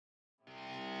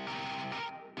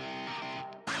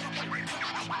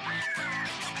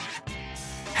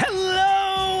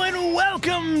Hello and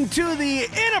welcome to the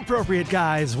Inappropriate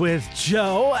Guys with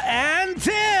Joe and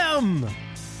Tim.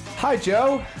 Hi,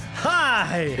 Joe.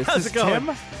 Hi. How's it going?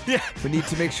 Tim. Yeah. We need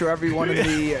to make sure everyone in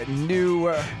the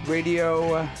new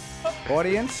radio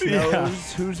audience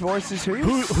knows whose voice is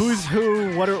whose. Who's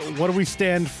who? What do we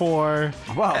stand for?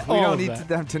 Well, we All don't of need that.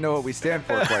 them to know what we stand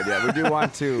for quite yet. We do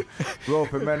want to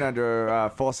rope them in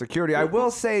under false security. I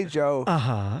will say, Joe,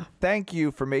 thank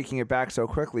you for making it back so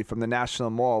quickly from the National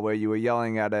Mall where you were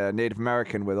yelling at a Native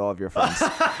American with all of your friends. So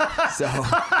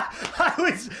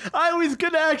I was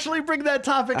going to actually bring that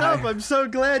topic up. I'm so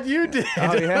glad you did.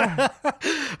 Oh, yeah?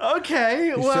 Okay.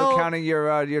 You're well, still counting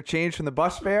your change from the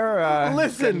bus fare?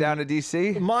 Listen. Getting down to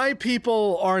D.C.? My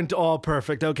people aren't all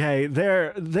perfect, okay?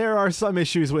 There are some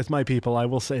issues with my people, I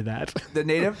will say that. The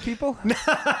native people?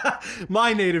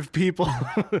 My native people.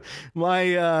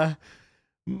 My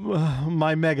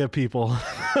mega people.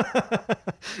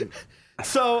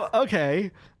 So,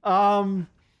 okay. Here's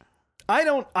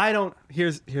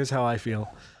how I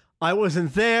feel. I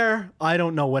wasn't there. I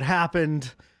don't know what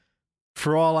happened.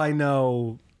 For all I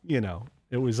know,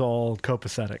 it was all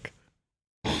copacetic.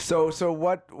 So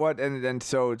what and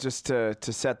so just to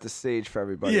set the stage for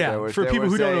everybody. Yeah, for people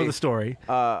who don't know the story.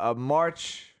 A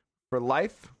March for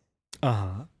Life,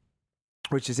 Uh-huh.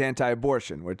 which is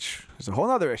anti-abortion, which is a whole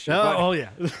other issue. Oh yeah.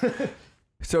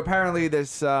 So apparently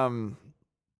this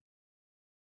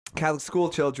Catholic school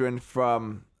children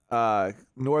from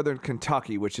northern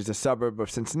Kentucky, which is a suburb of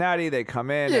Cincinnati, they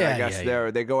come in and I guess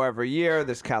they go every year,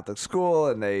 this Catholic school,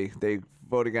 and they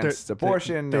vote against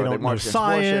abortion. They don't know march against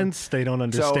science. abortion. They don't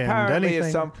understand So apparently anything.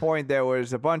 at some point there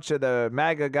was a bunch of the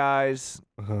MAGA guys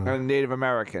and Native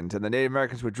Americans, and the Native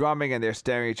Americans were drumming and they're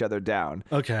staring each other down.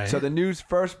 Okay. So the news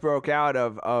first broke out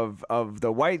of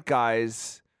the white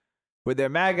guys with their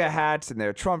MAGA hats and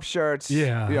their Trump shirts,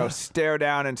 stare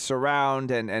down and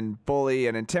surround and bully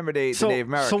and intimidate the Native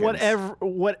Americans. So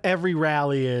what every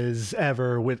rally is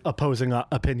ever with opposing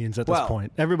opinions at this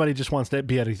point. Everybody just wants to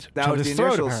be at each that was other's the throat,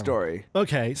 initial apparently. story.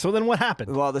 Okay, so then what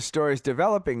happened? Well, the story's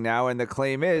developing now, and the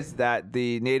claim is that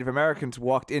the Native Americans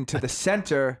walked into the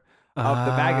center of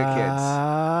the MAGA kids.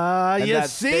 And You that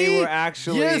see? they were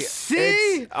actually. You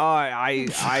see?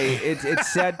 It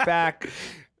set back.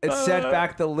 It set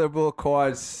back the liberal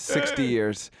cause 60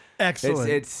 years. Excellent.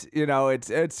 It's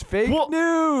fake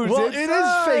news. Well, it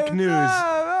is fake news.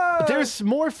 There's There's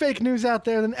more fake news out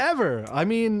there than ever. I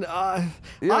mean, I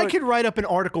could write up an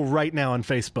article right now on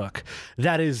Facebook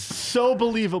that is so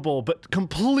believable, but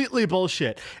completely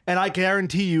bullshit. And I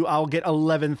guarantee you I'll get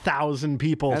 11,000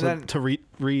 people to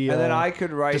and then I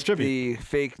could write distribute. the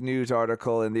fake news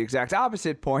article in the exact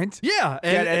opposite point. Yeah,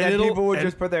 and then it'll- people would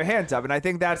just put their hands up. And I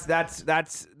think that's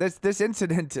this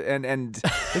incident, and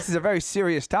this is a very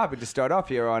serious topic to start off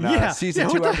here on season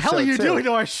 2. What the hell are you episode 2. doing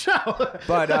to our show?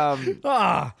 But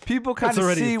people kind That's of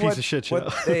already see a piece of shit show.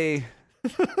 what they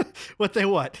what they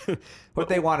what? what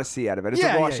they want to see out of it. It's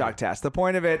Yeah, a yeah, Rorschach test. The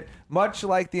point of it, much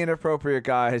like the Inappropriate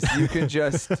Guys, you can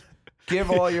just give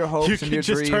all your hopes You and can your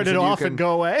just dreams. turn it off and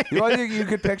go away. You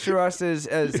could picture us as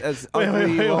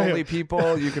ugly, wait. lonely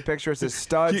people. You could picture us as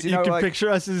studs. You can picture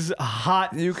us as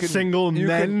hot single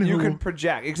men You who can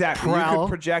project exactly. You prowl. can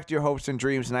project your hopes and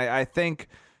dreams, and I think.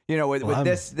 With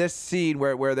this scene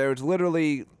where there's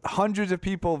literally hundreds of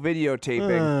people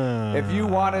videotaping, if you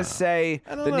want to say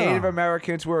the Native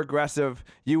Americans were aggressive,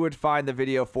 you would find the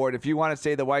video for it. If you want to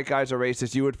say the white guys are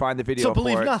racist, you would find the video for it. So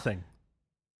believe nothing.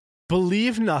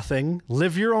 Believe nothing.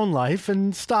 Live your own life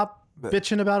and stop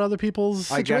bitching about other people's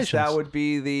situations. I guess that would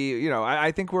be the,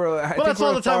 I think we're. Well, that's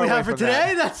all the time we have for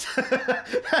today.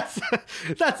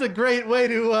 That's a great way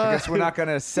to. I guess we're not going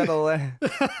to settle. I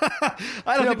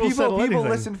don't think we'll settle people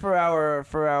anything. listen for our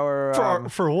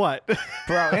For what?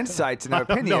 for our insights and our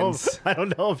opinions. I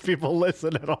don't know if people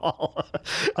listen at all.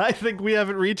 I think we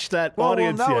haven't reached that Well,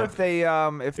 audience we'll know yet.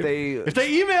 if they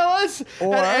email us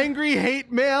Or- at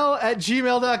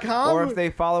angryhatemail@gmail.com. or if they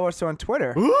follow us on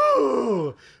Twitter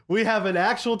Ooh, we have an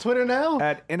actual Twitter now?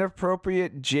 at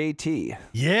inappropriate JT.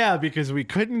 Yeah, because we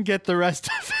couldn't get the rest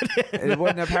of it in. It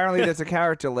wouldn't. Apparently, there's a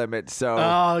character limit. So,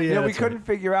 Oh, yeah, we that's couldn't right.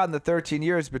 figure out in the 13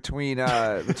 years between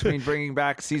bringing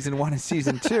back season 1 and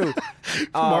season 2,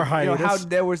 More how hiatus.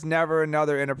 there was never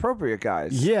another Inappropriate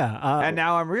Guys. Yeah. And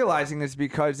now I'm realizing it's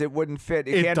because it wouldn't fit.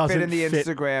 It It can't fit doesn't in the fit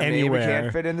Instagram name. It anywhere.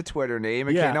 can't fit in the Twitter name.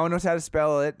 It Yeah. can't, no one knows how to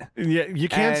spell it. Yeah, you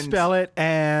can't And- spell it,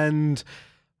 and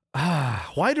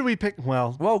why did we pick?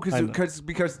 Well,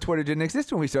 Because Twitter didn't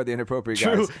exist when we started the Inappropriate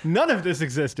true. Guys. None of this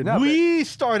existed. No, we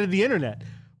started the internet.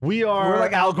 We're We're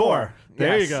like Al Gore.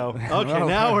 There Yes. you go. Okay,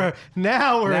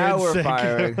 now we're in sync.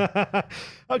 firing.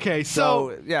 Okay,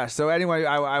 so So anyway,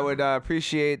 I would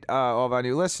appreciate all of our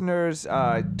new listeners.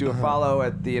 Do a follow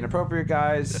at the Inappropriate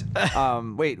Guys.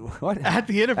 Wait, what? at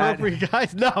the Inappropriate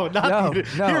Guys? No, not No, the,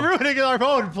 no. You're ruining our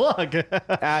own plug.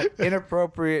 At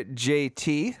Inappropriate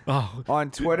JT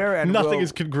on Twitter, and Nothing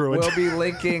is congruent. We'll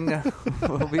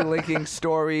be linking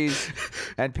stories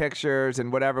and pictures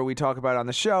and whatever we talk about on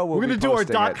the show. We're gonna do our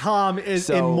 .com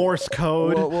in Morse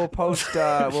code. We'll post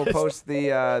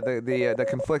the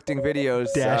conflicting videos,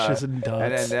 dashes and dots,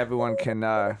 and then everyone can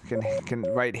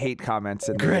write hate comments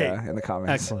in the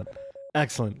comments.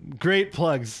 Excellent, great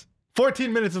plugs.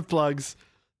 14 minutes of plugs.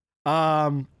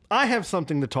 I have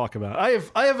something to talk about. I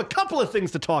have a couple of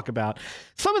things to talk about.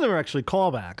 Some of them are actually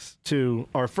callbacks to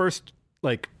our first,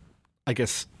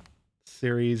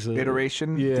 series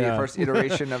iteration. Yeah. The first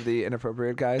iteration of the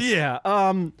Inappropriate Guys. Yeah.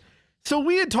 So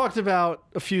we had talked about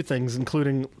a few things,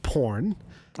 including porn.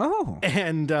 Oh.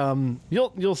 And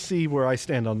you'll see where I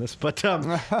stand on this, but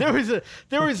there was.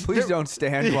 Please don't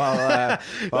stand while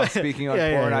speaking on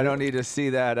porn. Yeah. I don't need to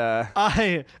see that.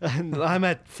 I'm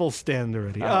at full stand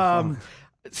already.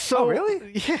 So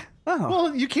really? Yeah. Oh.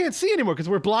 Well, you can't see anymore because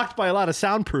we're blocked by a lot of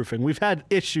soundproofing. We've had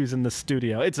issues in the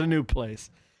studio. It's a new place.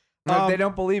 If they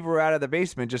don't believe we're out of the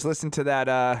basement, just listen to that.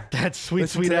 That sweet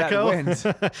that echo. Wind.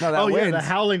 No, that wind. wind. The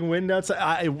howling wind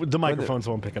outside. The microphones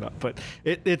won't pick it up, but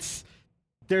it's.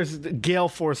 There's gale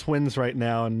force winds right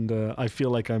now, and I feel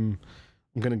like I'm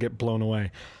going to get blown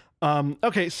away.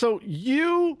 Okay, so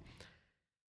you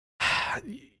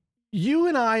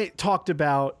and I talked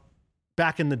about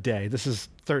back in the day. This is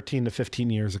 13 to 15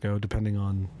 years ago, depending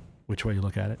on which way you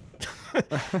look at it.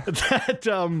 That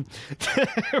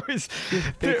there was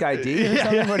fake ID or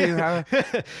something. What do you have?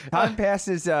 Time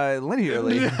passes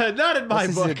linearly. Not in my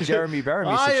book. This is a Jeremy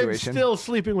Bearimy situation. I am still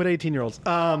sleeping with 18-year-olds.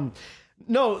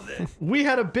 No, we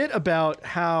had a bit about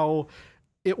how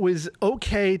it was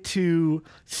okay to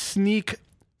sneak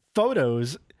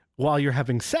photos while you're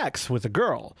having sex with a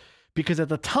girl, because at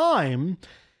the time,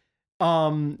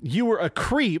 you were a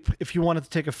creep if you wanted to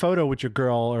take a photo with your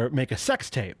girl or make a sex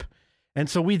tape. And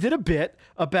so we did a bit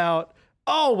about,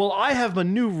 I have a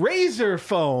new Razr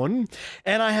phone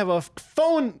and I have a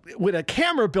phone with a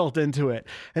camera built into it.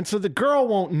 And so the girl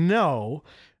won't know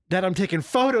that I'm taking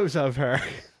photos of her.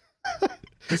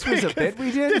 This was a bit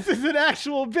we did? This is an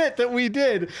actual bit that we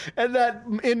did. And that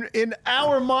in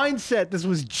our mindset, this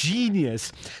was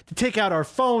genius to take out our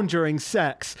phone during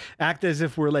sex, act as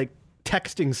if we're like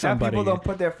texting somebody. Now people don't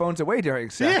put their phones away during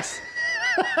sex.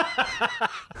 Yeah.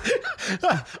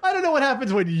 I don't know what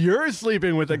happens when you're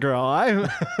sleeping with a girl.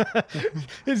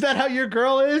 Is that how your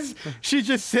girl is? She's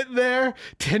just sitting there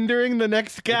Tindering the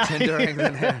next guy.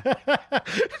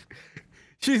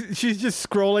 She's just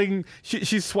scrolling.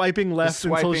 She's swiping left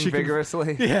until she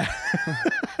vigorously. Yeah.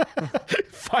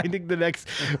 Finding the next.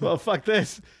 Well, fuck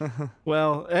this.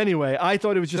 Well, anyway, I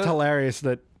thought it was just hilarious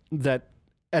that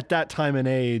at that time and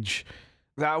age,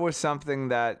 that was something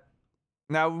that.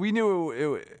 Now we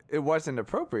knew it wasn't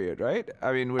appropriate, right?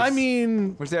 I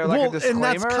mean, was there like a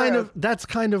disclaimer? And that's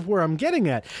kind of where I'm getting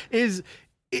at. Is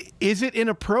it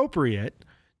inappropriate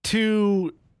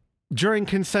to, during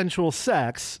consensual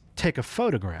sex, take a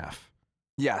photograph?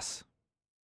 Yes.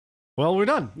 Well, we're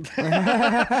done. We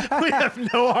have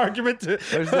no argument to.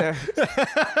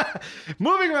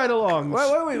 Moving right along.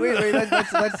 Wait.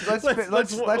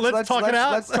 Let's talk it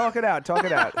out. Let's talk it out. Talk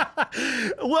it out.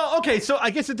 Well, okay. So I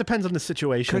guess it depends on the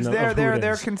situation. Because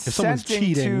they're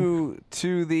consenting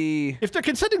to the. If they're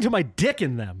consenting to my dick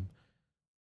in them.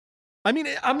 I mean,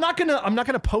 I'm not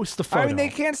gonna post the photo. I mean, they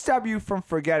can't stop you from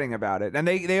forgetting about it, and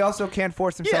they also can't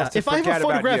force themselves to forget about you. If I have a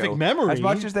photographic memory, as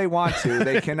much as they want to,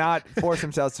 they cannot force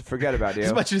themselves to forget about you.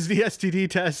 As much as the STD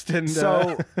test and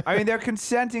so, I mean, they're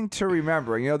consenting to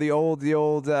remembering. You know, the old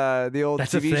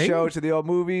TV shows or the old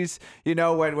movies. You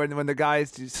know, when the guy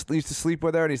used to sleep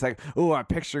with her, and he's like, "Oh, I'm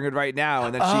picturing it right now,"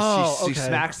 and then she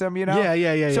smacks him. You know,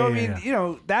 yeah. So I mean, you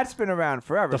know, that's been around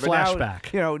forever. The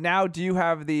flashback. Now, now do you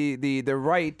have the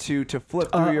right to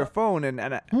flip through your phone? And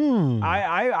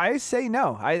I say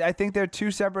no. I think they're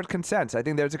two separate consents. I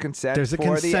think there's a consent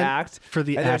the act, and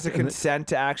there's a consent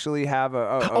to actually have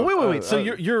a wait. So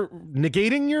you're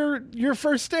negating your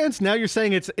first stance? Now you're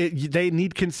saying they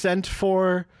need consent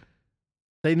for.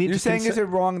 You're saying is it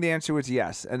wrong? The answer was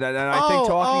yes, and I think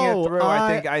talking it through,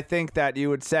 I think that you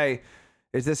would say,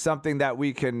 is this something that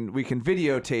we can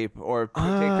videotape or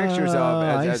take pictures of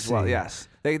as well? Yes.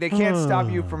 They can't stop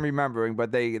you from remembering,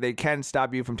 but they can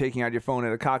stop you from taking out your phone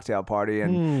at a cocktail party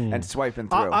and swiping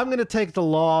through. I'm going to take the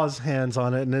law's hands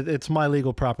on it, and it's my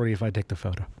legal property if I take the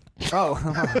photo.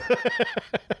 Oh,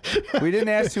 we didn't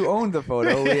ask who owned the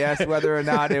photo. We asked whether or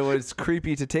not it was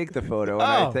creepy to take the photo. And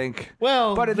I think,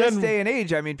 but in this day and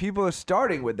age, I mean, people are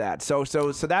starting with that. So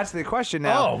that's the question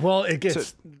now. Oh, well, it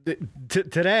gets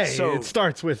today. It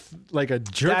starts with like a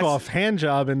jerk off hand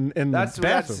job in the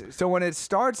bathroom. So when it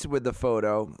starts with the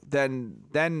photo,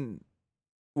 then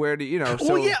where do you know?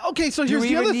 So well, yeah, okay. So here's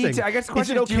the other thing. I guess the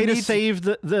question is it okay to save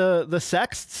the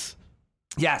sexts?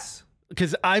 Yes.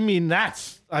 Because I mean,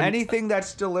 anything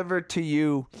that's delivered to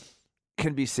you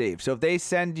can be saved. So if they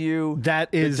send you that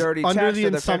is the dirty under text the or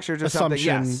the pictures or something,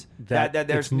 yes, that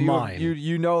there's it's mine.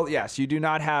 You know, yes, you do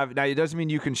not have. Now it doesn't mean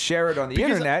you can share it on the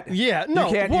internet. Yeah, no,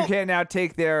 you can't now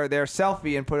take their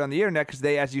selfie and put it on the internet because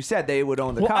they, as you said, they would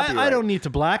own the copyright. I don't need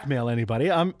to blackmail anybody.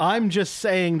 I'm just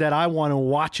saying that I want to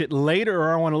watch it later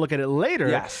or I want to look at it later.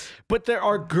 Yes. But there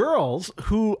are girls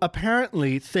who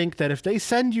apparently think that if they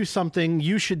send you something,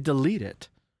 you should delete it.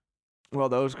 Well,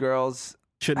 those girls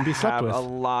shouldn't be slept with. A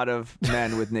lot of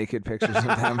men with naked pictures of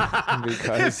them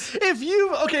because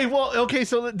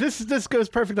so this goes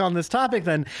perfect on this topic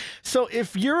then. So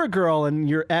if you're a girl and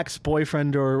your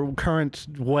ex-boyfriend or current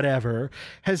whatever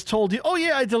has told you, "Oh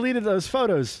yeah, I deleted those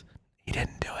photos." He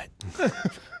didn't do it.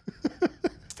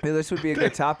 This would be a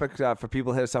good topic for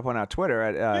people to hit us up on our Twitter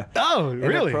at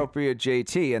really? Inappropriate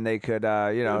JT, and they could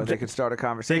they could start a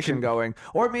conversation going,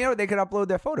 or they could upload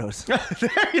their photos. There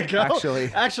you go.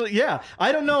 Actually, yeah.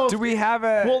 I don't know. Do we have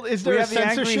a? Well, is there we a have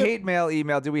censorship? The angry hate mail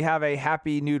email? Do we have a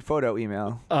happy nude photo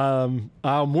email?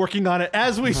 I'm working on it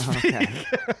as we speak. Okay.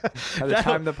 By the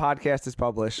time the podcast is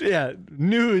published. Yeah,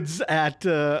 nudes at.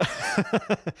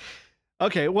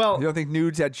 Okay, well... You don't think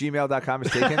nudes@gmail.com is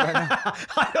taken right now?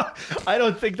 I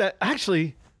don't think that...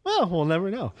 Actually, well, we'll never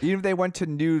know. Even if they went to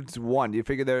nudes 1, you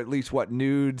figure they're at least,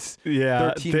 nudes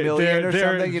 13 million or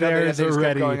something? They just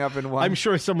kept going up in 1. I'm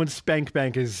sure someone's spank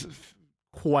bank is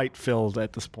quite filled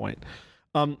at this point.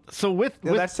 So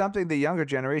that's something the younger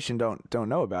generation don't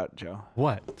know about, Joe.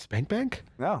 What? Spank bank?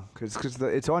 No, because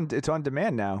it's on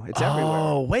demand now. It's everywhere.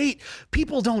 Oh, wait.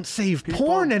 People don't save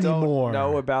porn anymore. Don't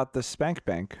know about the spank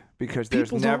bank because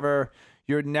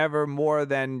you're never more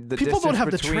than the people distance don't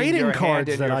have the between trading your cards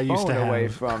hand and that your I used to phone away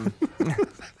have. From.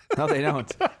 No, they don't.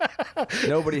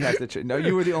 Nobody has to. No,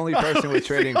 you were the only person with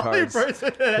trading cards. Only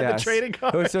person that had the trading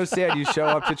cards. It was so sad. You show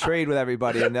up to trade with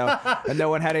everybody, and no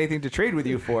one had anything to trade with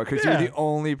you for because you were the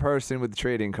only person with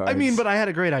trading cards. I mean, but I had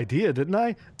a great idea, didn't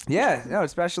I? Yeah, no,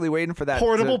 especially waiting for that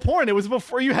portable porn. It was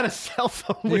before you had a cell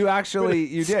phone. You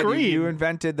did. You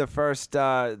invented the first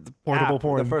portable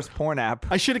porn, the first porn app.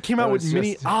 I should have came out with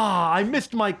mini. I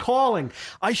missed my calling.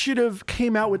 I should have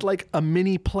came out with like a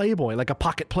mini Playboy, like a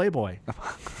pocket Playboy.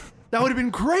 That would have been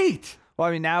great. Well,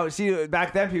 I mean, now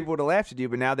back then people would have laughed at you,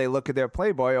 but now they look at their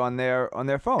Playboy on their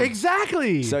phone.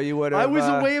 Exactly. So you would have. I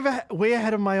was way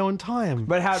ahead of my own time.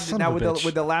 But how now with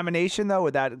the lamination though?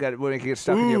 Would it get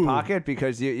stuck in your pocket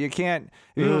because you can't?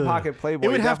 If you have a pocket Playboy,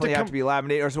 it would definitely have to be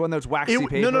laminated, or it's one of those waxy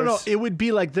papers. No. It would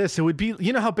be like this. It would be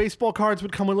how baseball cards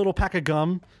would come with a little pack of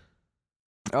gum.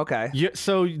 Okay. Yeah,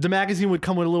 so the magazine would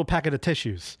come with a little packet of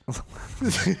tissues.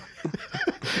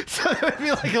 So it would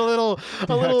be like a little.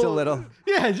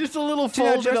 Yeah, just a little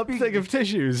folded up thing of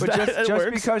tissues. But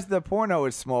just because the porno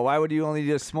is small, why would you only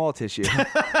do a small tissue?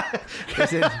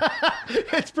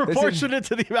 It's proportionate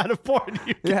to the amount of porn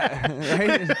you get. Yeah,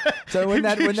 right? So wouldn't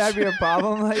that be a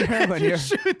problem later when you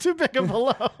shoot too big of a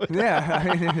load? Yeah,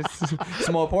 I mean, it's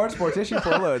small porn, sport tissue,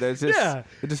 full load. It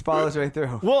just follows right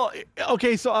through. Well,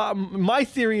 okay, so my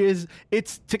theory is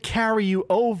it's to carry you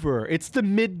over. It's the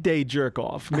midday jerk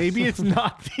off. Maybe it's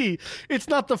not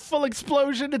the full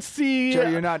explosion. It's the Joe,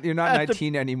 you're not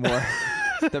 19 anymore.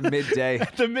 The midday.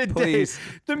 The midday. Please.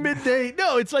 The midday.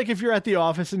 No, it's like if you're at the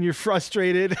office and you're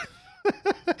frustrated.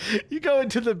 You go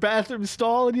into the bathroom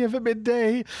stall and you have a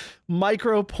midday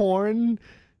micro porn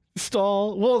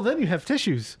stall. Well, then you have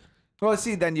tissues. Well,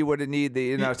 see, then you wouldn't need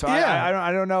the So yeah.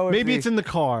 I don't know. If maybe it's in the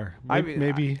car.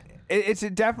 Maybe. It's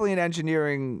definitely an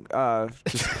engineering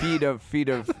feat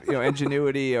of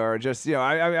ingenuity, or just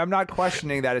I'm not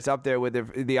questioning that it's up there with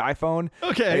the iPhone.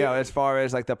 Okay. As far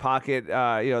as like the pocket,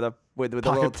 with the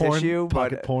little porn, tissue,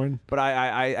 pocket porn. But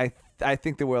I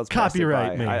think the world's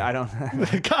copyright. Maybe. I don't.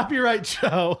 Copyright,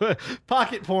 Joe.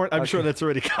 Pocket porn. I'm sure that's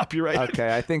already copyrighted.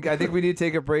 Okay, I think we need to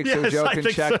take a break so Joe can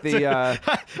check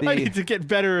I need to get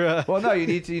better. Well, no, you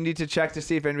need to check to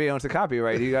see if anybody owns the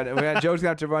copyright. Joe's gonna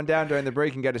have to run down during the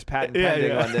break and get his patent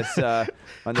pending on this.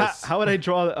 On this. How would I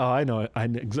draw? Oh, I know. I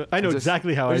know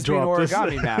exactly how I draw an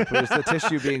origami map. It was the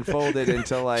tissue being folded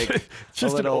into like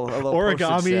just a little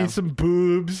origami, some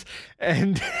boobs,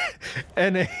 and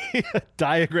a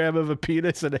diagram of a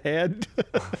penis and a hand.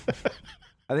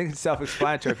 I think it's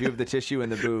self-explanatory if you have the tissue in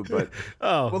the boob, but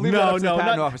Oh, we'll leave that up to the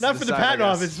patent office not to for the decide, I patent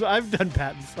guess. office. I've done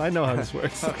patents. I know how this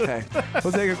works. Okay.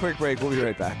 We'll take a quick break. We'll be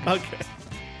right back. Okay.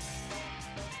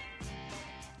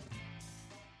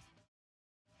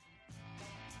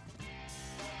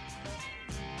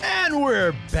 And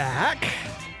we're back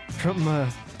from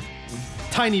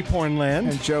tiny porn land.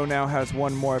 And Joe now has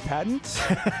one more patent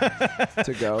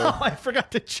to go. Oh, I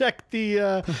forgot to check the.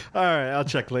 All right, I'll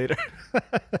check later.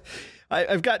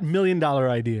 I've got $1 million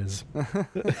ideas.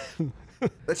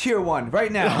 Let's hear one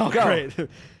right now. Oh, go. great.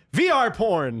 VR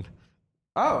porn.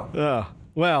 Oh.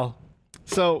 Well,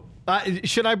 so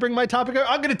should I bring my topic?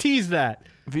 I'm going to tease that.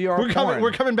 VR porn.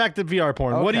 We're coming back to VR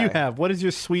porn. What do you Okay. have? What is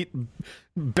your sweet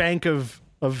bank of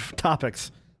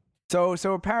topics? So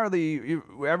apparently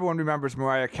everyone remembers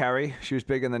Mariah Carey. She was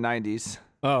big in the 90s.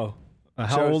 Oh, how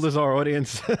So- old is our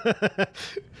audience?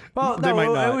 Well, They no, might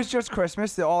not. it was just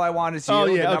Christmas. The All I Want Is You, Oh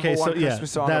the yeah, number okay, one so yeah,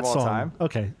 Christmas song that of all song. time.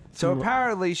 Okay, So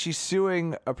apparently she's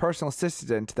suing a personal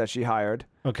assistant that she hired,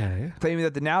 okay. claiming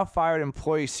that the now fired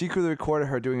employee secretly recorded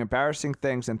her doing embarrassing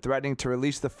things and threatening to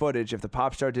release the footage if the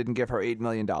pop star didn't give her $8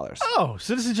 million. Oh,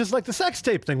 so this is just like the sex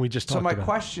tape thing we just talked So my about.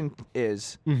 question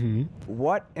is, Mm-hmm.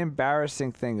 what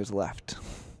embarrassing thing is left?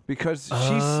 Because she's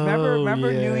Oh,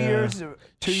 remember New yeah. Year's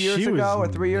 2 years She ago or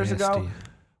was 3 years ago nasty.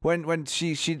 when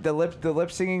she the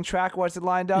lip singing track wasn't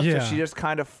lined up, Yeah. so she just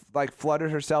kind of like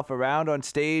fluttered herself around on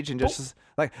stage and just was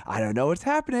like, I don't know what's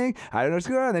happening, I don't know what's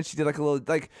going on. And then she did like a little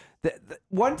like.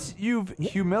 Once you've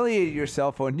humiliated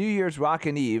yourself on New Year's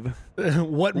Rockin' Eve,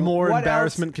 What more what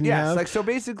embarrassment else? can you yes, have? like so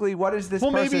basically, what is this?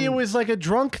 Well, person? maybe it was like a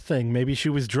drunk thing. Maybe she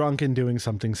was drunk and doing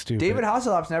something stupid. David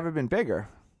Hasselhoff's never been bigger.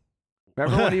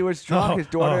 Remember when he was drunk, his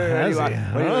daughter, has he?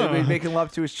 when he was making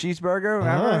love to his cheeseburger?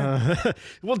 Remember?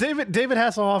 Well, David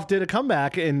Hasselhoff did a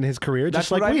comeback in his career, That's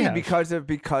just like what I we mean have. because of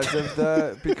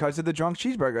the drunk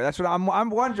cheeseburger. That's what I'm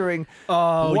wondering.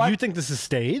 Oh, what- you think this is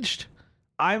staged?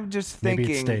 I'm just Maybe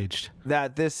thinking it's staged.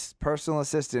 that this personal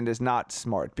assistant is not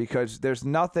smart because there's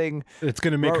nothing It's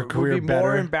going to make her would career be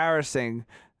more better. embarrassing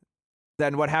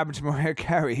than what happened to Mariah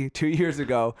Carey 2 years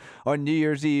ago on New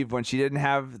Year's Eve when she didn't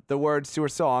have the words to her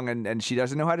song and she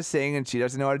doesn't know how to sing and she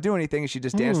doesn't know how to do anything and she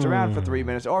just danced around for 3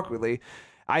 minutes awkwardly.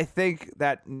 I think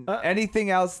that anything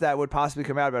else that would possibly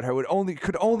come out about her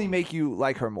could only make you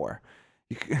like her more.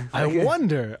 I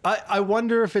wonder. I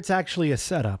wonder if it's actually a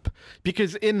setup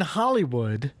because in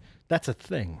Hollywood, that's a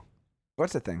thing.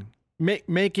 What's the thing?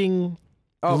 Making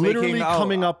Oh, literally making-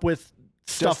 coming up with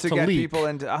stuff Just to to get leak. people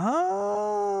into.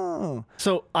 Oh.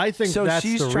 So I think So that's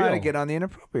she's the trying real. to get on the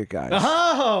inappropriate guys.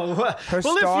 Oh, Her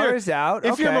well, star if you're, is out.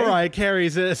 If you're Okay. Mariah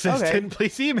Carey's assistant, Okay.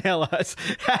 please email us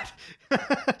at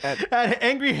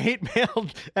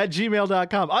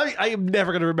angryhatemail@gmail.com. I am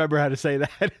never going to remember how to say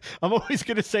that. I'm always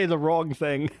going to say the wrong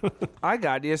thing. I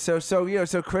got you.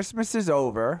 So Christmas is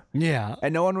over. Yeah.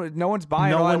 And no one's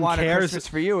buying No All I one Want a cares. Christmas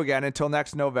for You again until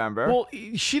next November. Well,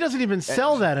 she doesn't even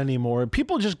sell that anymore.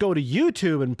 People just go to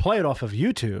YouTube and play it off of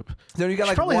YouTube. so you got she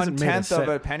like probably hasn't made a 1/10 of set.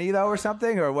 a penny though, or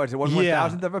something, or what?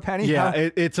 1/1000th of a penny? Yeah, Huh?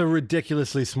 it's a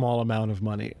ridiculously small amount of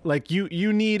money. Like you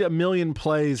need 1 million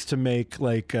plays to make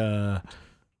like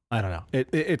I don't know.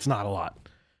 It's not a lot.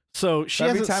 So she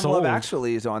Every hasn't time sold. Love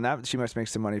Actually is on that, she must make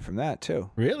some money from that too.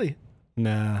 Really?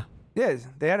 Nah. Yeah,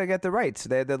 they had to get the rights.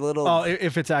 They had the little. Oh,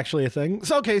 if it's actually a thing.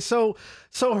 So okay, so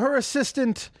her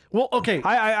assistant. Well, okay.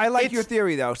 I like It's- your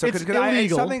theory though. So it's 'cause I-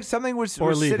 illegal something was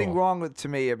or sitting legal. wrong with to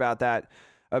me about that.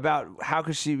 About how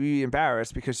could she be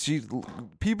embarrassed because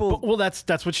people. Well, that's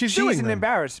what she's doing. She's an then.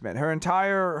 embarrassment. Her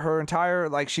entire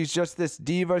like she's just this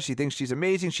diva. She thinks she's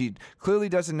amazing. She clearly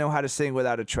doesn't know how to sing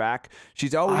without a track.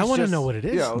 She's always. I wanna just, know what it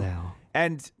is you know, now.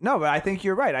 And no, but I think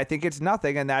you're right. I think it's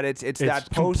nothing, and that it's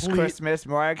that post Christmas.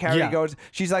 Mariah Carey Yeah. goes.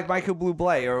 She's like Michael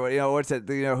Bublé, or what's it?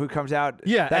 Who comes out?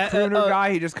 Yeah, that crooner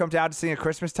guy. He just comes out to sing at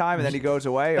Christmas time, and then he goes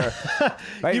away. Or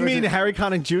right? You Was mean it- Harry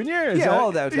Connick Jr.? Is yeah, that-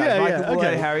 all those guys. Yeah, Michael Bublé,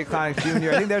 okay. Harry Connick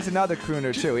Jr. I think there's another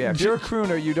crooner too. Yeah, if you're a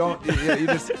crooner, you don't. You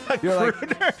just you're like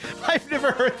Crooner? I've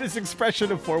never heard this expression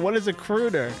before. What is a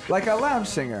crooner? like a lounge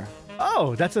singer.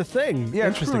 Oh, that's a thing. Yeah,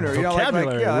 Interesting crooner.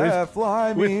 vocabulary.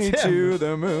 Fly with me Tim. to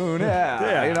the moon.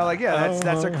 Yeah, Yeah.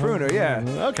 that's a crooner. Yeah.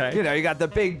 Okay. You got the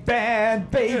big band,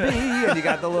 baby, and you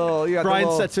got the little. You got Brian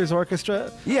the little, Setzer's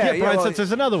orchestra. Yeah, Brian well,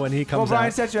 Setzer's another one. He Well, comes Brian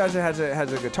out. Setzer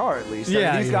has a guitar at least. I mean,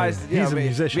 Yeah, these yeah, guys. yeah. He's a maybe,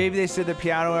 musician. Maybe they sit at the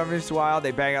piano every once in a while.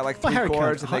 They bang out like Well, three Harry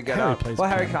chords Connick- and they get Harry up. plays Well,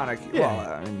 Harry piano. Connick. Yeah.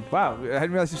 Well, I mean, wow, I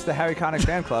didn't realize it's the Harry Connick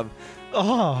fan club.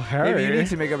 Oh, Harry. Maybe you need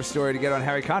to make up a story to get on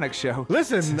Harry Connick's show.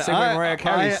 Listen, Same way Mariah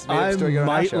Carey's made up a story to get I on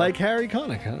our might show. like Harry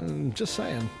Connick. I'm just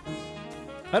saying.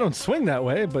 I don't swing that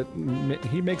way, but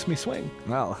he makes me swing.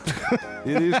 Well,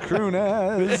 it is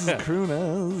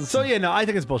crooners. So yeah, no, I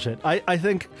think it's bullshit. I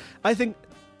think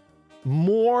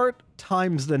more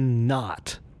times than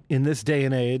not in this day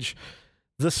and age,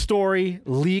 the story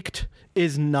leaked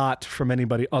is not from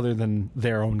anybody other than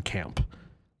their own camp.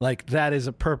 Like that is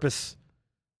a purpose.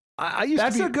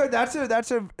 That's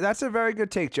a very good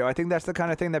take, Joe. I think that's the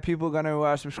kind of thing that people are going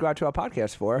to subscribe to our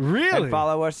podcast for. Really? And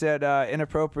follow us at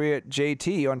inappropriate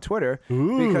JT on Twitter.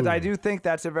 Ooh. Because I do think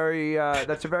that's a very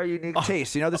unique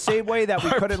taste. You know, the same way that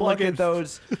we couldn't look at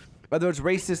those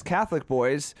racist Catholic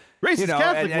boys. Racist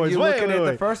Catholic boys. You look at it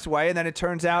the first way, and then it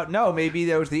turns out, no, maybe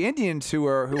there was the Indians who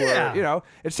were, you know,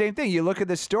 it's the same thing. You look at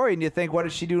this story and you think, what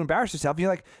did she do to embarrass herself? And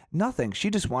you're like, nothing. She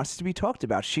just wants to be talked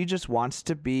about. She just wants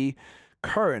to be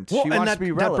current. Well, she wants to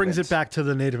be relevant. That brings it back to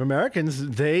the Native Americans.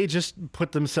 They just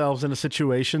put themselves in a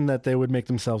situation that they would make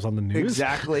themselves on the news.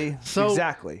 Exactly.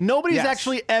 Nobody's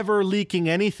actually ever leaking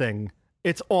anything.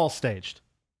 It's all staged.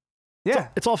 Yeah.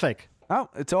 It's all fake. Oh,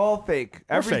 it's all fake.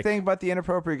 Everything but the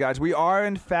inappropriate guys. We are,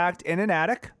 in fact, in an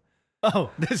attic.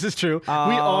 Oh, this is true. We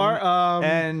are.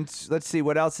 And let's see,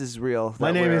 what else is real?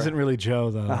 My name isn't really Joe,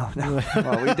 though. Oh, no.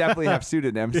 Well, we definitely have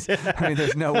pseudonyms. Yeah. I mean,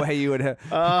 there's no way you would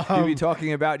you'd be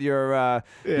talking about your pocket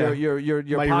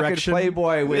erection.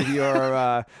 Playboy with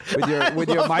your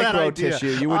micro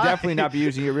tissue. You would definitely not be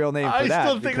using your real name for that. I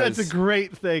still think that's a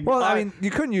great thing. Well, I mean,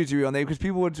 you couldn't use your real name because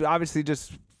people would obviously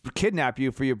just kidnap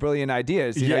you for your brilliant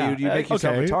ideas. You know, you make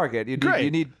yourself a target. You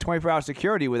need 24-hour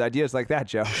security with ideas like that,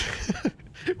 Joe.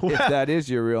 Well, if that is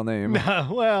your real name.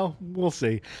 Well, we'll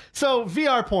see. So,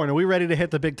 VR porn, are we ready to hit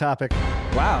the big topic?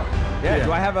 Wow. Yeah.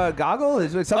 Do I have a goggle?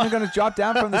 Is something going to drop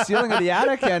down from the ceiling of the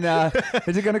attic? And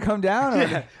is it going to come down?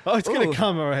 Yeah. Oh, it's going to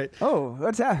come, all right. Oh,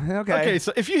 what's that? Okay. Okay,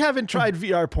 so if you haven't tried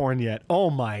VR porn yet, oh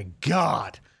my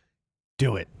God,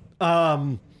 do it.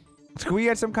 Can we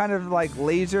get some kind of like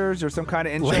lasers or some kind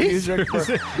of intro music for,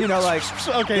 you know, like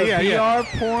VR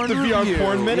porn the review, VR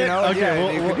porn minute? You know?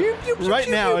 Okay, right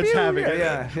now it's happening.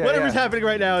 Whatever's happening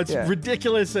right now, it's Yeah.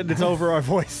 ridiculous and it's over our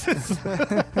voices.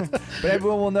 But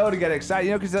everyone will know to get excited,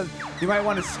 you know, because you might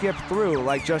want to skip through,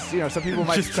 like just, you know, some people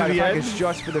might Just try to to the focus end?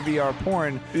 just for the VR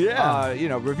porn, you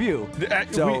know, review.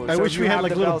 I wish if we you had have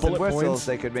like the little bells and bullet whistles, points.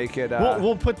 they could make it.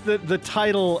 We'll put the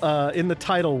title in the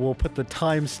title. We'll put the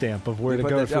timestamp of where to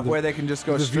go for where they can just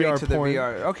go the straight VR to the porn.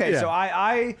 VR. Okay, Yeah. so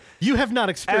I You have not am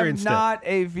experienced not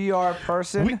a VR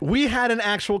person. it. We had an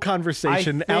actual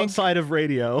conversation I think- outside of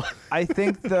radio. I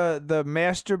think the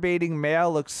masturbating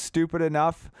male looks stupid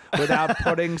enough without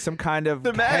putting some kind of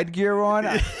headgear on.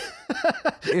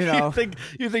 You know,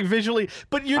 you think visually,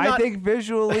 but you're not. I think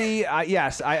visually,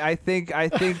 yes. I think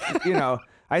you know,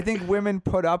 I think women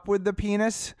put up with the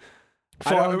penis.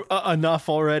 Enough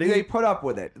already. They put up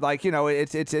with it, like, you know,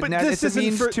 it's a means to an end. This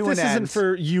isn't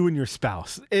for you and your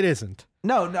spouse. It isn't.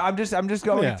 No, I'm just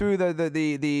going through the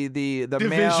male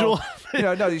visual. You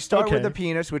know, no, you start Okay. with the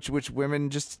penis, which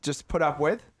women just put up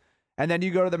with, and then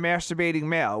you go to the masturbating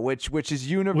male, which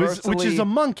is universally, which is a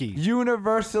monkey.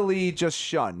 universally just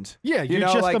shunned. Yeah, you're you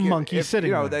know, just like a monkey sitting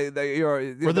You know, there.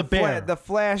 you're the bear. the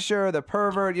flasher, the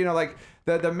pervert. You know, like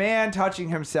the man touching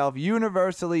himself.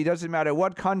 Universally, doesn't matter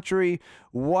what country,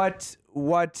 what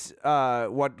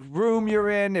room you're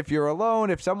in, if you're alone,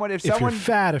 if someone you're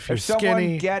fat, if you're someone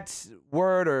skinny. gets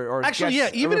word or Actually,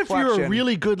 gets even if you're a reflection,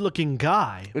 really good-looking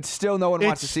guy, it's still no one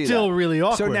wants to see it's still that. really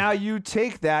awkward. So now you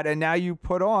take that and now you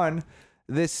put on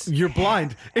this. You're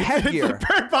blind. Headgear. It's the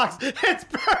Bird Box. It's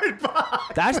Bird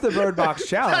Box. That's the Bird Box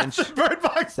challenge. That's the Bird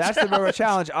Box. That's the Bird Box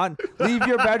challenge. Leave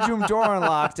your bedroom door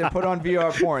unlocked and put on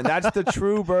VR porn. That's the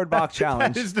true Bird Box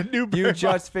challenge. That is the new Bird You Box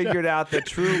just figured out the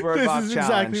true Bird Box This is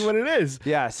challenge. exactly what it is.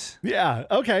 Yes. Yeah.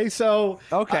 Okay. So.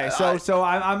 So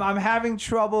I'm having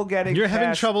trouble getting. You're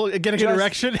having trouble getting an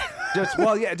erection.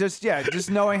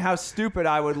 just knowing how stupid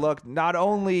I would look. Not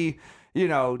only. You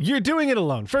know, you're doing it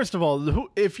alone. First of all,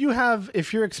 if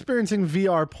you're experiencing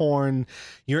VR porn,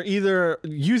 you're either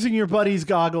using your buddy's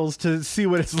goggles to see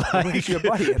what it's like. Who's your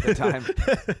buddy at the time?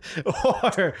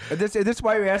 Or is this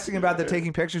why you're asking about the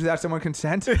taking pictures without someone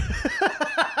consent?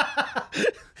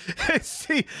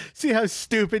 see how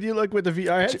stupid you look with the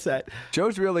VR headset.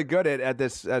 Joe's really good at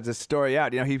this story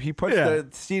out. You know, he puts the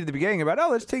seed at the beginning about,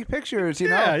 let's take pictures. You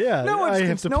know, no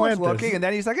one's looking, and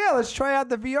then he's like, let's try out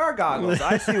the VR goggles.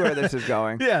 I see where this is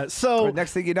going. Yeah. So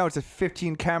next thing you know, it's a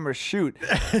 15 camera shoot.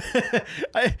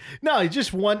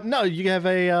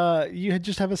 You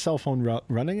just have a cell phone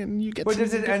running, and you get. But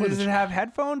does it have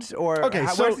headphones or? Okay,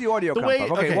 where's the audio come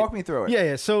from? Okay, walk me through it.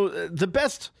 Yeah. So the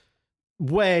best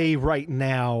way right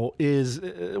now is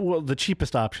the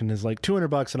cheapest option is like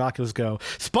 $200 an Oculus Go.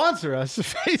 Sponsor us.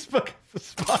 Facebook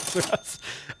sponsor us.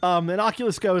 An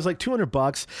Oculus Go is like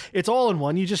 $200. It's all in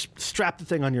one. You just strap the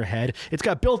thing on your head. It's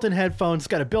got built-in headphones. It's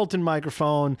got a built-in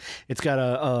microphone. It's got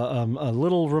a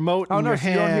little remote in your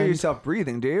hand. You don't hear yourself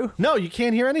breathing, do you? No, you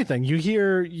can't hear anything. You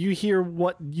hear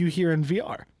what you hear in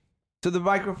VR. So the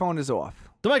microphone is off.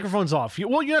 The microphone's off.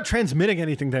 You're not transmitting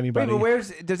anything to anybody.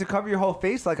 Wait, but does it cover your whole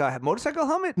face like a motorcycle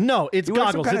helmet? No, it's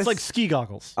goggles. It's like ski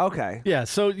goggles. Okay. Yeah,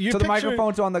 so the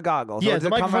microphone's on the goggles. Yeah, or does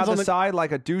it come out the side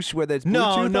like a douche with its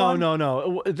Bluetooth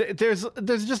No.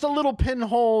 There's just a little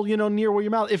pinhole, near where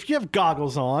your mouth. If you have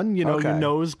goggles on, your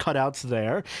nose cutouts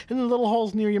there, and the little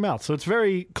holes near your mouth. So it's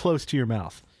very close to your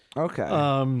mouth.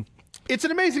 Okay. It's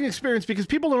an amazing experience because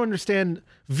people don't understand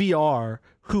VR.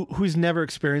 Who's never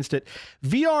experienced it.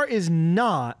 VR is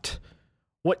not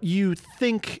what you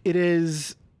think it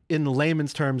is in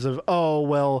layman's terms of,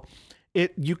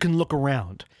 you can look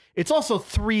around. It's also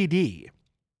 3D.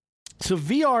 So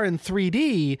VR in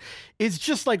 3D is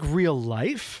just like real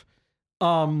life.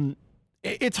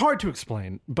 It's hard to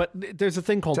explain, but there's a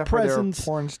thing called presence. There are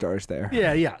porn stars there.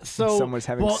 Yeah. So someone's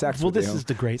having sex with this you. Is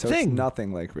the great so thing. It's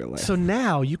nothing like real life. So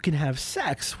now you can have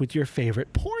sex with your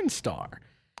favorite porn star.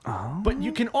 Oh. But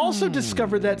you can also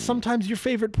discover that sometimes your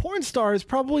favorite porn star is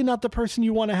probably not the person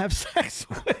you want to have sex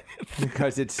with.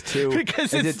 Because it's too.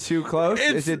 Is it too close?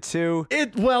 Is it too?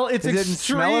 It's is it in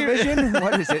smell-o-vision?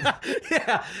 What is it?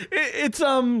 Yeah, it's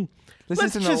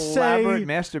This is an elaborate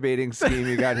masturbating scheme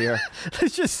you got here.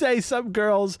 Let's just say some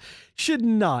girls should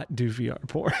not do VR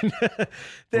porn.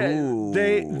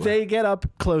 They get up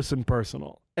close and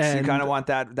personal. And so you kind of want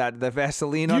the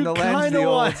Vaseline on the lens.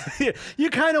 You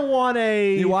kind of want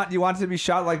a. You want it to be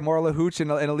shot like Marla Hooch in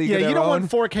a league of their own. You don't want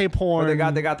 4K porn.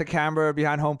 Where they got the camera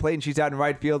behind home plate and she's out in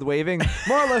right field waving.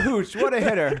 Marla Hooch, what a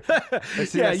hitter!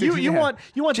 You want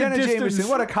Jenna the distance. Jameson,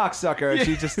 what a cocksucker! And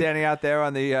she's just standing out there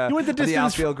on the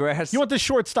outfield grass. You want the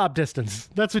shortstop distance.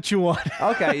 That's what you want.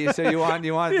 Okay, so you want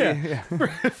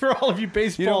for all of you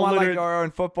baseball. You don't want like or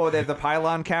in football they have the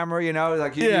pylon camera. You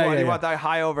want that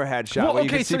high overhead shot where you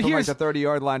can see from like the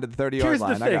 30-yard line to the 30-yard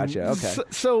line. I got you. Okay.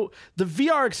 So the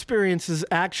VR experience is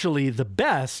actually the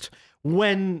best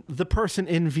when the person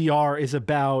in VR is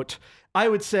about, I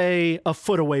would say, a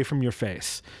foot away from your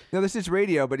face. No, this is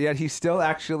radio, but yet he's still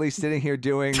actually sitting here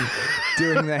doing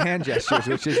the hand gestures,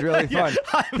 which is really fun.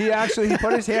 He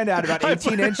put his hand out about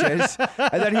 18 inches,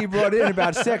 and then he brought in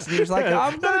about 6, and he was like,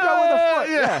 I'm going to go with a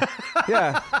foot.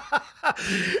 Yeah.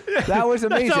 That was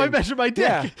amazing. That's how I measure my dick.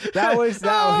 Yeah, that was.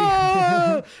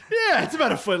 Yeah, it's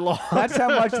about a foot long. That's how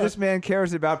much this man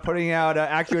cares about putting out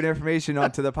accurate information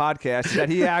onto the podcast, that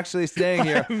he actually staying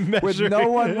here with no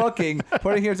one looking,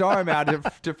 putting his arm out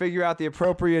to figure out the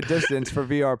appropriate distance for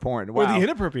VR porn. Wow. Or the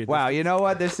inappropriate distance. Wow, you know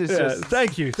what? This is just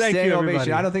thank you, everybody.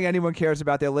 Ovation. I don't think anyone cares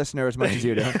about their listener as much as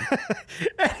you do.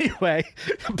 Anyway,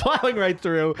 plowing right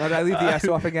through. Did I leave the S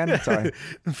off again? Sorry.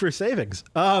 For savings.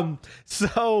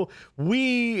 So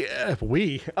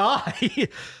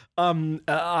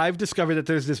I've discovered that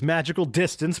there's this magical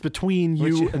distance between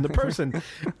you and the person,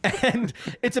 and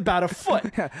it's about a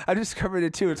foot. Yeah, I discovered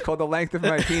it too. It's called the length of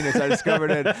my penis. I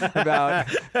discovered it about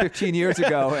 15 years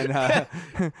ago, and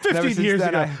 15 years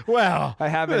ago. Wow. I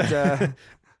haven't.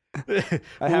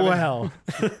 Well,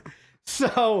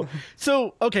 so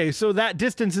that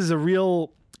distance is a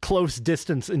real close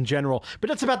distance in general, but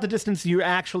that's about the distance you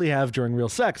actually have during real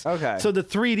sex. Okay. So the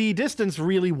 3D distance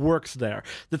really works there.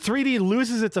 The 3D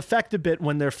loses its effect a bit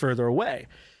when they're further away.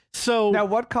 So now,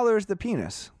 what color is the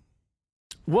penis?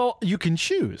 Well, you can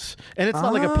choose, and it's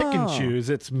not like a pick and choose.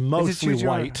 It's mostly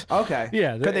white. Okay.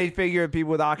 Yeah. Could they figure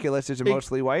people with Oculus is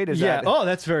mostly white? Oh,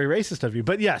 that's very racist of you.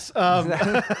 But yes, I'm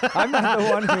not the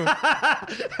one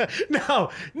who.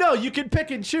 No, you can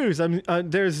pick and choose. I mean,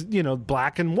 there's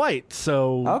black and white.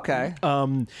 So okay.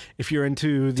 If you're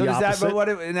into the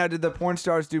opposite. Now, did the porn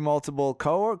stars do multiple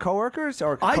coworkers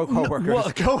or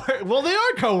co-workers? Well, they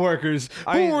are coworkers.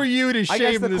 Who were you to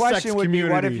shame the sex community?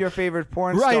 What if your favorite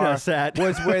porn star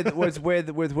was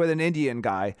with an Indian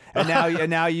guy, and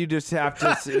now you just have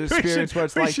to experience what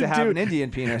it's like to have an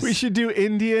Indian penis. We should do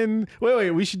Indian.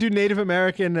 Wait. We should do Native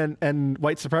American and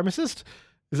white supremacist.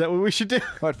 Is that what we should do?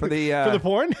 What for the for the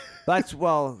porn? That's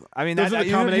I mean, those are the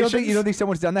combinations. You don't think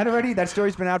someone's done that already? That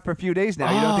story's been out for a few days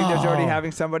now. You don't think there's already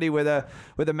having somebody with a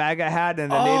MAGA hat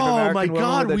and a Native American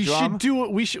woman with a drum? Should do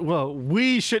it.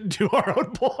 We shouldn't do our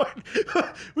own porn.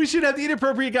 We should have the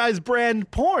Inappropriate Guys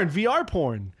brand porn, VR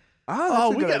porn.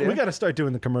 Oh, we got to start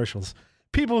doing the commercials.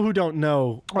 people who don't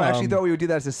know. I actually thought we would do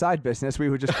that as a side business. We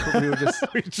would just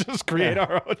we just create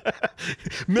our own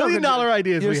 $1 million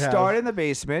ideas. You start in the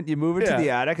basement, you move into the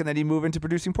attic, and then you move into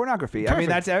producing pornography.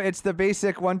 Perfect. I mean, it's the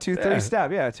basic 1, 2, 3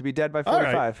 step. Yeah, to be dead by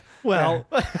 45. Right. Well,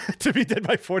 to be dead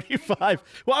by 45.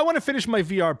 Well, I want to finish my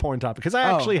VR porn topic because I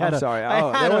actually had sorry.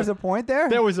 There was a point there?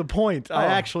 There was a point. I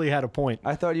actually had a point.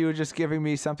 I thought you were just giving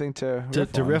me something to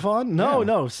riff on.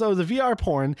 No. So the VR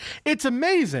porn, it's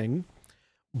amazing,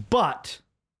 but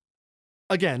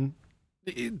again,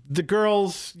 the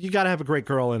girls, you got to have a great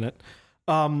girl in it.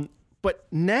 But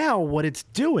now what it's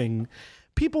doing,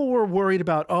 people were worried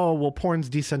about, porn's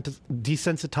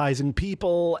desensitizing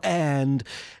people, and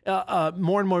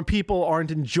more and more people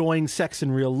aren't enjoying sex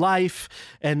in real life,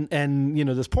 and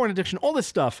there's porn addiction, all this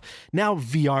stuff. Now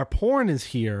VR porn is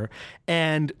here,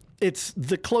 and it's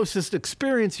the closest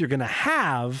experience you're going to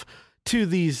have to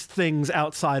things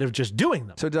outside of just doing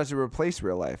them. So does it replace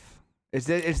real life? Is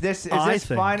this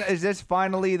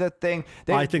finally the thing?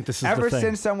 I think this is the thing. Ever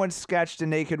since someone sketched a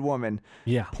naked woman,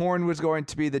 porn was going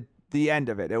to be the end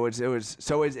of it. It was.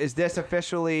 So is this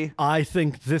officially? I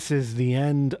think this is the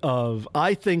end of.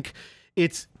 I think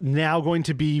it's now going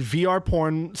to be VR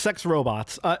porn, sex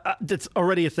robots. It's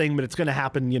already a thing, but it's going to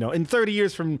happen, in 30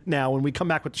 years from now when we come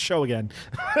back with the show again.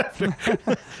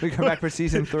 We come back for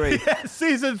season 3. Yeah,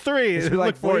 season 3. It's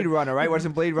like Blade Runner, right?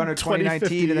 Wasn't Blade Runner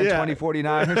 2019 and then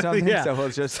 2049 or something? Yeah. So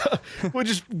we'll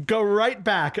just go right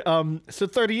back. So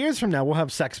 30 years from now, we'll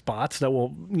have sex bots that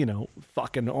will,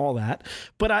 fucking all that.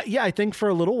 But I think for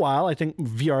a little while, I think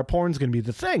VR porn is going to be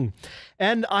the thing.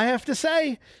 And I have to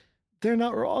say, they're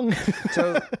not wrong.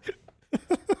 So,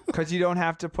 because you don't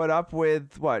have to put up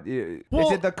with what? Is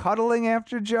it the cuddling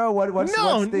after Joe?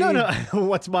 No.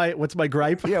 What's my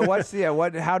gripe? Yeah.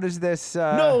 How does this?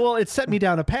 No. Well, it set me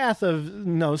down a path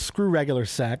of screw regular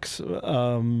sex.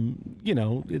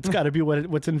 It's got to be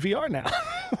what's in VR now.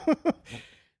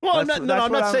 Well, I'm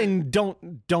not saying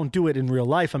don't do it in real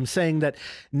life. I'm saying that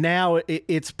now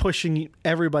it's pushing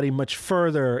everybody much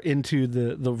further into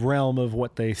the realm of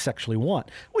what they sexually want,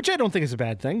 which I don't think is a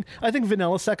bad thing. I think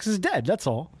vanilla sex is dead. That's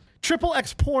all.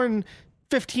 XXX porn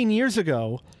 15 years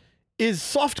ago is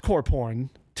softcore porn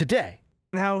today.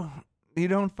 Now, you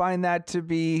don't find that to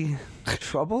be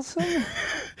troublesome?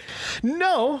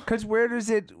 No, because where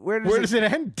does it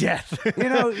end? Death.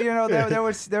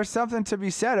 There's something to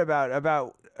be said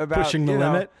about pushing the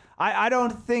limit. I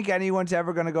don't think anyone's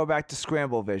ever going to go back to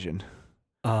scramble vision.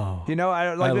 Oh, we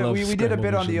did a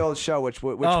bit on the old show, which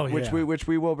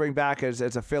we will bring back as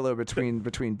a filler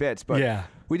between bits. But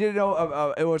we did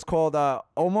it was called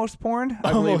Almost Porn,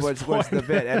 I believe was the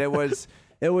bit, and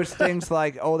it was things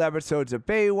like old episodes of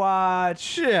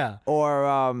Baywatch,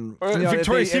 or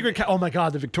Victoria's Secret. Oh my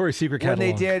God, the Victoria's Secret catalog.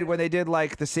 When they did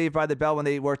like the Saved by the Bell, when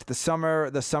they worked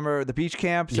the beach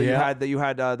camp. So you had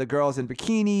the girls in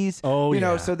bikinis.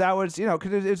 So that was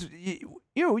because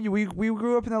we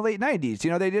grew up in the late 90s.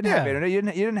 They didn't have internet. You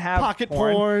didn't have pocket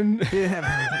porn. You didn't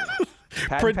have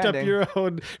print up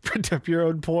your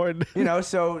own porn.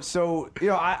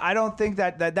 I don't think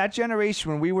that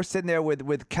generation, when we were sitting there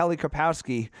with Kelly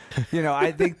Kapowski,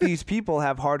 I think these people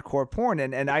have hardcore porn,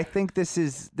 and I think this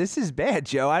is bad,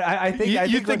 Joe. I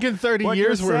think in 30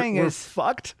 years we're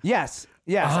fucked? Yes.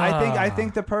 I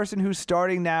think the person who's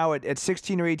starting now at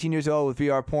 16 or 18 years old with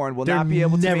VR porn will not be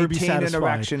able to maintain an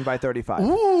erection by 35.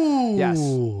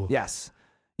 Ooh.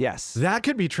 Yes. That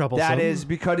could be troublesome. That is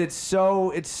because it's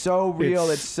so real,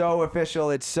 it's so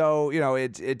official, it's so,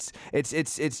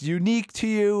 it's unique to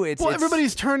you.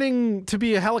 Everybody's turning to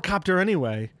be a helicopter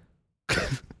anyway.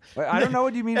 I don't know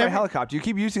what you mean by helicopter. You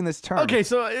keep using this term. Okay,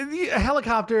 so a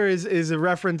helicopter is a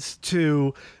reference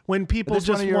to when people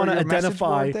just want to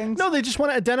identify. No, they just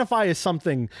want to identify as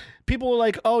something. People are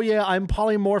like, oh yeah, I'm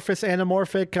polymorphous,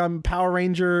 anamorphic, I'm Power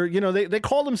Ranger. They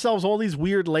call themselves all these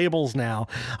weird labels now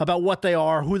about what they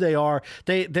are, who they are.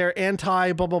 They're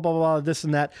anti blah blah blah blah this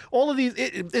and that. All of these,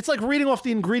 it's like reading off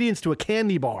the ingredients to a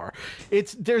candy bar.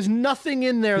 There's nothing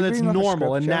in there that's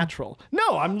normal and natural.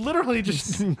 No, I'm literally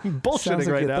just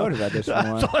bullshitting right now. Thought about this one.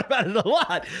 I've thought about it a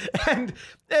lot,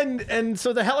 and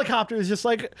so the helicopter is just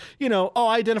like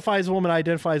I identify as a woman, I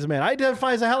identify as a man, I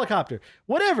identify as a helicopter.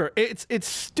 Whatever. It's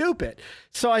stupid.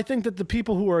 So I think that the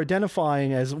people who are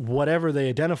identifying as whatever they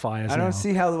identify as, I don't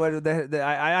see how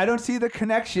I don't see the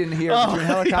connection here between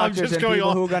helicopters and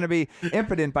people who are going to be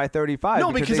impotent by 35.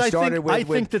 No, because they started I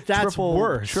think that's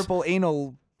worse. Triple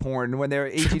anal porn when they're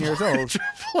 18 years old.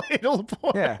 Triple anal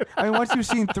porn. Yeah, I mean, once you've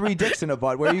seen 3 dicks in a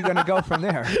butt, where are you going to go from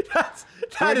there?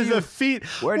 That is a feat.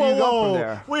 Where do you go from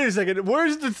there? Wait a second.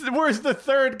 Where's the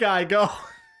third guy go?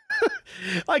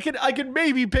 I could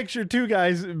maybe picture two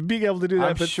guys being able to do that.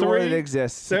 I'm but sure three, it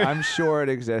exists. I'm sure it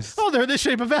exists. Oh, they're in the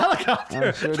shape of a helicopter.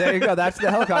 I'm sure. There you go. That's the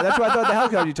helicopter. That's what I thought the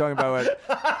helicopter you're talking about.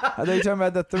 I thought you were talking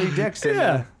about the three dicks.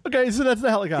 Yeah. Okay, so that's the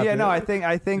helicopter. Yeah. No, I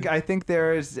think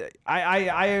there is.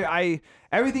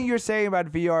 Everything you're saying about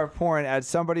VR porn, as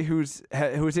somebody who's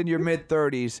in your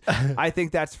mid-30s, I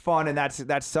think that's fun and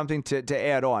that's something to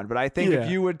add on. But I think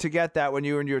if you were to get that when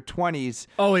you were in your 20s,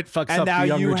 it fucks and up now the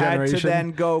younger you had generation. to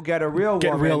then go get a real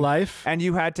Get woman, real life, and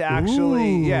you had to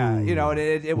actually,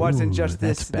 it wasn't just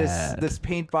this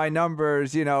paint by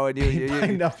numbers, and by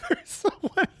numbers.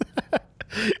 What?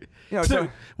 So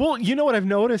well, you know what I've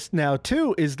noticed now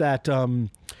too is that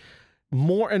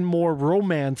more and more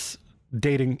romance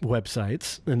dating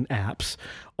websites and apps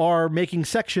are making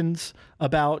sections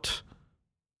about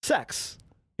sex.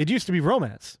 It used to be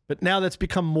romance, but now that's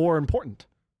become more important.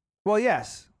 Well,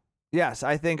 yes,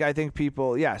 I think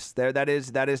people, that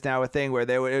is now a thing where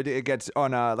it gets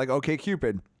on like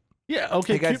OkCupid. Yeah,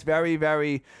 okay. It gets very,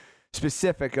 very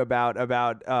specific about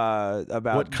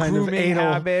what kind grooming of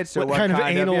anal habits or what kind of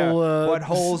anal what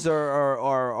holes are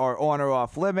on or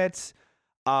off limits.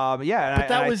 But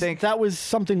I think that was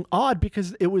something odd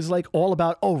because it was like all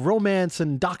about romance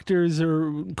and doctors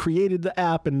created the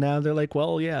app and now they're like,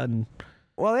 and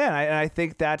I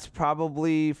think that's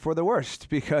probably for the worst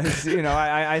because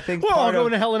I think I'll go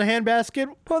in a hell in a handbasket.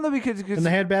 Well, no, because and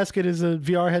the handbasket is a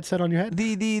VR headset on your head.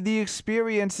 The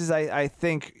experiences, I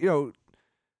think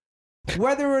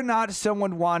whether or not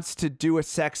someone wants to do a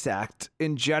sex act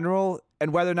in general.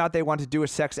 And whether or not they want to do a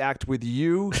sex act with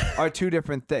you are two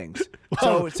different things.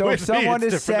 So if someone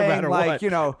is saying like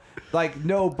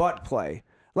no butt play,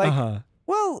 in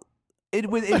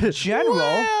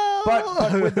general,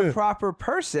 but with the proper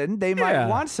person, they might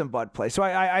want some butt play. So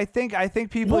I think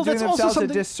people are doing themselves a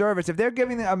disservice if they're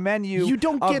giving a menu. You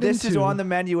don't get this is on the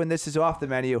menu and this is off the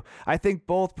menu. I think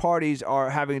both parties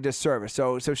are having a disservice.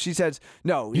 So she says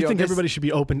no. You think everybody should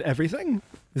be open to everything?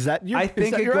 Is that your? I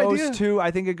think it goes idea? I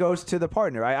think it goes to the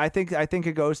partner. I think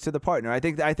it goes to the partner. I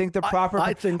think the proper.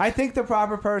 I think the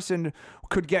proper person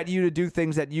could get you to do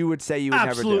things that you would say you would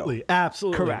never do.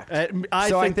 Absolutely, correct. I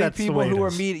think that's people the way who it are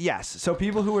is. yes. So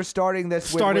people who are starting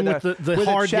this with the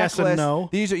hard yes and no.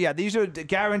 These are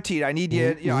guaranteed. I need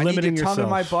you. I need your tongue in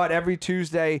my butt every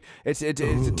Tuesday. It's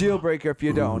a deal breaker if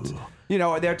you don't.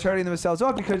 They're turning themselves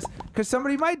off because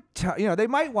somebody might they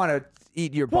might want to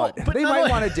eat your butt. They might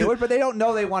want to do it, but they don't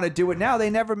know they want to do it now. They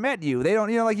never met you. They don't,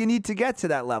 you need to get to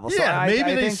that level. Yeah, so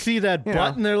maybe they see that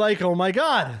butt and they're like, oh my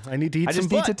God, I need to eat some butt. I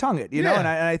just need to tongue it, and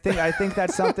I think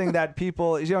that's something that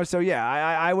people, so yeah,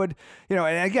 I would, and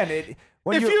again, if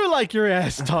you like your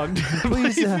ass tongued,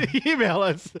 please email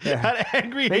us at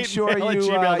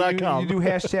angryhatemail@gmail.com. You do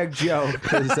hashtag Joe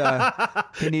because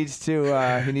he needs to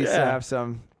have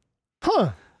some.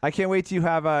 Huh. I can't wait till you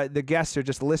have the guests or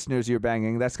just listeners you're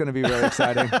banging. That's going to be really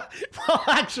exciting. Well,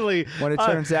 actually, when it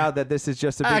turns out that this is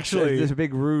just a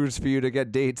big ruse for you to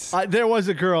get dates. There was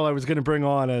a girl I was going to bring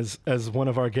on as one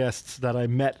of our guests that I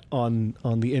met on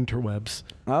the interwebs.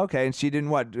 Okay, and she didn't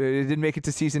didn't make it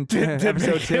to season 2,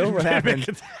 episode 2? What happened?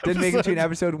 Didn't make it between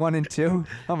episode 1 and 2?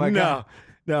 Oh my God.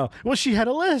 No. Well, she had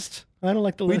a list. I don't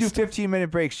like the list. We do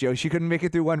 15-minute breaks, Joe. She couldn't make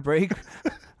it through one break?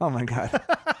 Oh my God.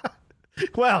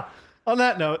 Well, on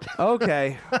that note.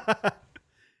 Okay.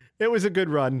 It was a good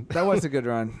run. That was a good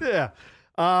run. Yeah.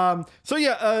 So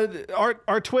yeah,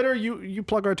 our Twitter, you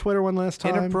plug our Twitter one last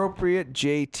time. Inappropriate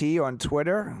JT on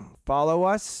Twitter. Follow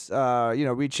us,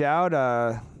 reach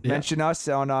out, mention us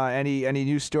on any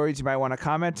news stories you might want to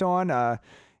comment on.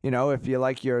 If you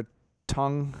like your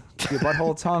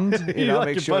butthole tongued,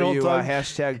 make sure you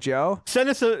hashtag Joe. Send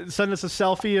us a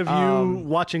selfie of you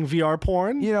watching VR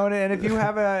porn. And if you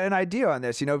have an idea on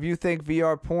this, if you think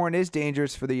VR porn is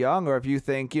dangerous for the young, or if you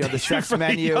think the sex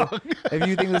menu, if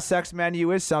you think the sex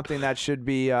menu is something that should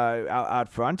be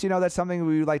out front, that's something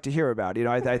we would like to hear about.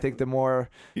 I think the more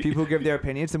people give their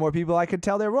opinions, the more people I could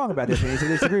tell they're wrong about their opinions and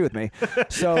disagree with me.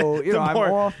 So I'm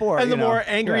all for it. And the more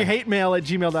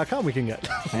angryhatemail@gmail.com we can get.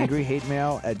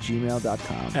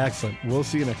 angryhatemail@gmail.com. Excellent. We'll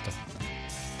see you next time.